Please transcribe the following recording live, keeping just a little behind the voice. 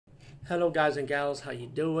Hello, guys and gals. How you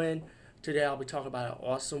doing? Today I'll be talking about an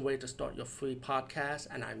awesome way to start your free podcast,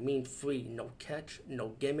 and I mean free. No catch, no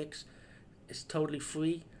gimmicks. It's totally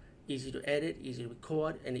free, easy to edit, easy to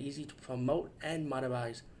record, and easy to promote and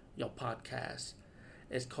monetize your podcast.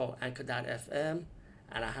 It's called Anchor.fm,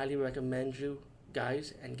 and I highly recommend you,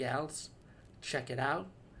 guys and gals, check it out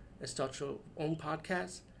and start your own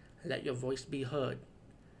podcast and let your voice be heard.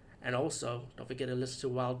 And also, don't forget to listen to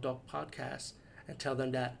Wild Dog Podcast and tell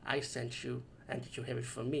them that I sent you and that you hear it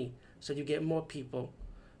from me. So you get more people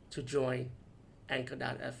to join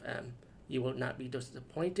Anchor.fm. You will not be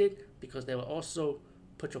disappointed because they will also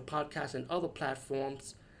put your podcast in other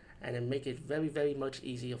platforms and then make it very, very much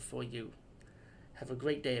easier for you. Have a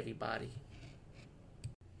great day, everybody.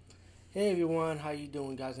 Hey everyone, how you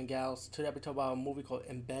doing, guys and gals? Today I'll be talking about a movie called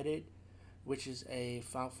Embedded, which is a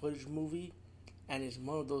found footage movie, and it's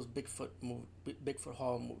one of those Bigfoot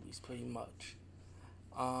horror movies, pretty much.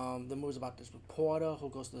 The movie's about this reporter who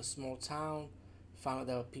goes to a small town, found out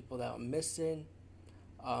there are people that are missing.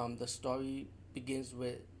 The story begins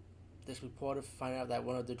with this reporter finding out that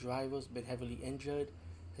one of the drivers been heavily injured.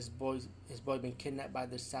 His boy been kidnapped by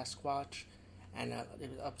this Sasquatch, and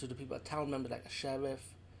it was up to the people, a town member like a sheriff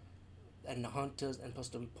and the hunters, and plus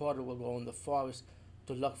the reporter will go in the forest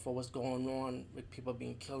to look for what's going on with people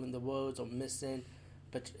being killed in the woods or missing.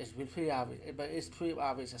 But it's pretty obvious. But it's pretty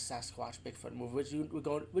obvious a Sasquatch Bigfoot movie, which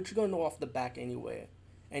you're gonna know off the back anyway.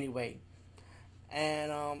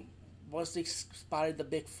 And once they spotted the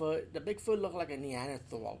Bigfoot looked like a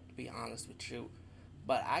Neanderthal, to be honest with you.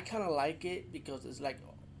 But I kind of like it because it's like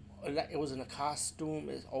it was in a costume.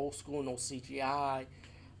 It's old school, no CGI.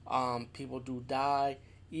 People do die,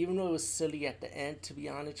 even though it was silly at the end. To be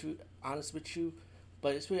honest with you,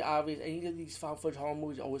 but it's pretty obvious. Any of these found footage horror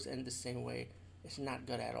movies always end the same way. It's not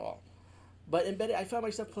good at all. But Embedded, I found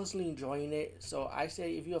myself personally enjoying it. So I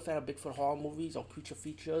say if you're a fan of Bigfoot horror movies or creature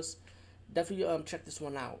features, definitely check this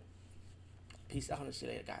one out. Peace out and see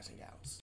you later, guys and gals.